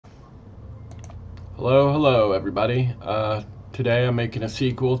Hello everybody. Today I'm making a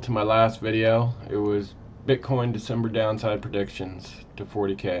sequel to my last video. It was Bitcoin December downside predictions to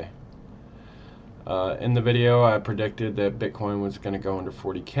 40K. In the video I predicted that Bitcoin was going to go under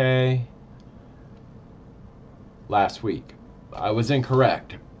 40K last week. I was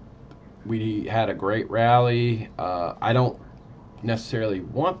incorrect. We had a great rally. I don't necessarily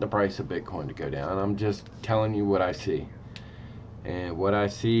want the price of Bitcoin to go down. I'm just telling you what I see. And what I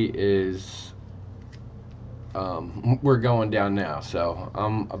see is we're going down now, so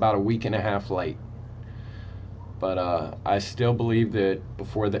I'm about a week and a half late, but I still believe that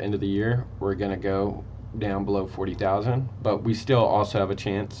before the end of the year we're gonna go down below 40,000, but we still also have a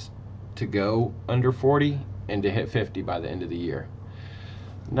chance to go under 40 and to hit 50 by the end of the year.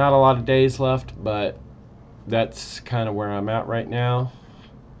 Not a lot of days left, but that's kind of where I'm at right now.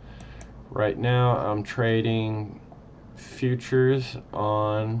 Right now I'm trading futures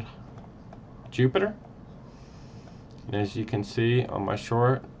on Jupiter. And as you can see on my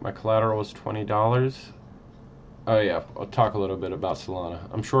short, my collateral is $20. Oh yeah, I'll talk a little bit about Solana.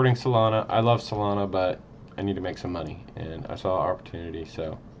 I'm shorting Solana. I love Solana, but I need to make some money, and I saw an opportunity,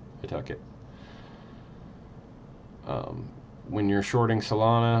 so I took it. When you're shorting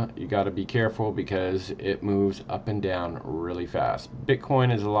Solana, you got to be careful because it moves up and down really fast.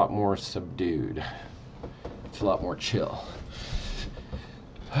 Bitcoin is a lot more subdued. It's a lot more chill.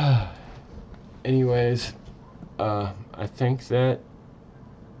 Anyways, I think that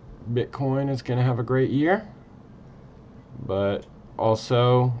Bitcoin is going to have a great year, but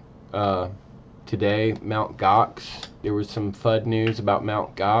also today Mt. Gox, there was some FUD news about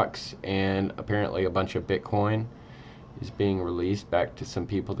Mt. Gox, and apparently a bunch of Bitcoin is being released back to some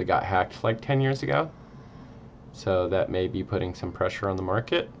people that got hacked like 10 years ago, so that may be putting some pressure on the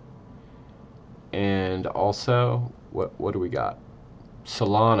market. And also, what do we got?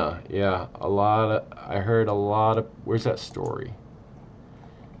 Solana, yeah, I heard a lot of, where's that story?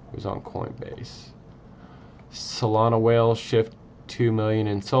 It was on Coinbase. Solana whale shift 2 million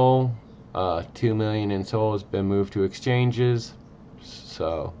in SOL. 2 million in SOL has been moved to exchanges,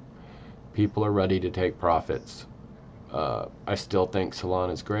 so people are ready to take profits. I still think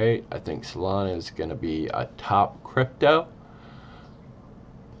Solana is great. I think Solana is going to be a top crypto.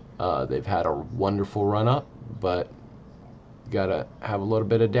 They've had a wonderful run up, but gotta have a little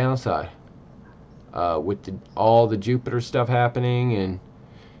bit of downside with all the Jupiter stuff happening, and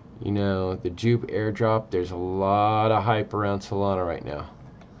you know, the Jupe airdrop. There's a lot of hype around Solana right now.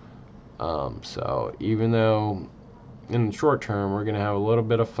 So even though in the short term we're gonna have a little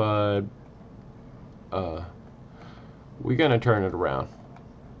bit of FUD, we're gonna turn it around.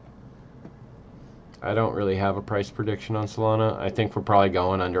 I don't really have a price prediction on Solana. I think we're probably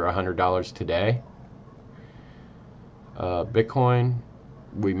going under $100 today. Bitcoin,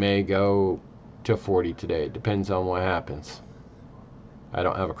 we may go to 40 today. It depends on what happens. I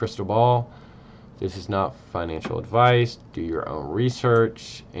don't have a crystal ball. This is not financial advice. Do your own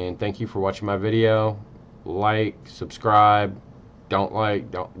research, and thank you for watching my video. Like, subscribe, don't like,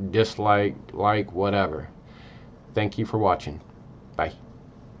 don't dislike, like, whatever. Thank you for watching. Bye.